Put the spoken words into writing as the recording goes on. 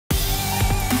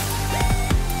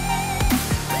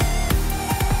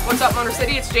What's up, Motor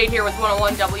City? It's Jade here with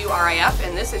 101 WRIF,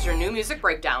 and this is your new music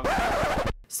breakdown.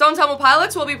 Stone Temple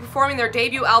Pilots will be performing their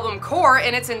debut album, Core,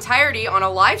 in its entirety on a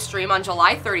live stream on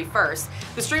July 31st.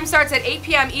 The stream starts at 8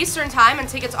 p.m. Eastern Time, and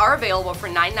tickets are available for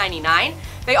 $9.99.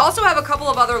 They also have a couple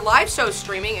of other live shows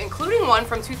streaming, including one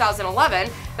from 2011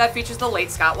 that features the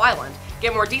late Scott Weiland.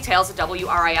 Get more details at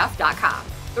WRIF.com.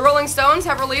 The Rolling Stones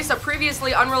have released a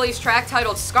previously unreleased track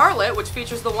titled Scarlet, which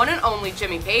features the one and only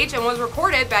Jimmy Page and was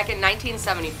recorded back in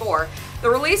 1974. The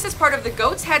release is part of the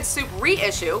Goat's Head Soup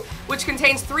reissue, which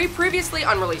contains 3 previously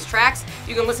unreleased tracks.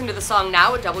 You can listen to the song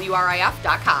now at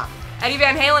WRIF.com. Eddie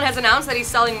Van Halen has announced that he's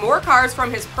selling more cars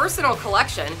from his personal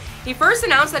collection. He first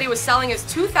announced that he was selling his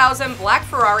 2000 black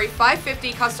Ferrari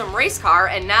 550 custom race car,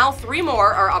 and now 3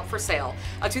 more are up for sale.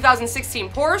 A 2016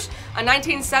 Porsche, a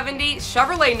 1970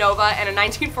 Chevrolet Nova, and a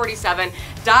 1947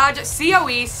 Dodge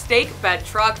COE stake bed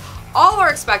truck. All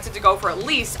are expected to go for at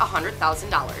least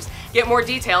 $100,000. Get more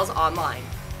details online.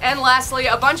 And lastly,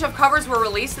 a bunch of covers were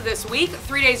released this week.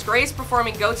 3 Days Grace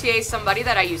performing Gautier's Somebody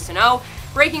That I Used to Know.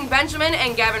 Breaking Benjamin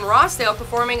and Gavin Rossdale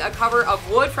performing a cover of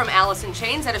Wood from Alice in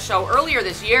Chains at a show earlier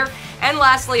this year. And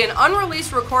lastly, an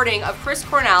unreleased recording of Chris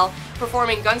Cornell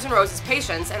performing Guns N' Roses'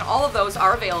 Patience, and all of those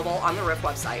are available on the RIF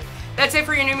website. That's it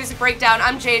for your new music breakdown.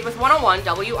 I'm Jade with 101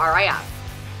 WRIF.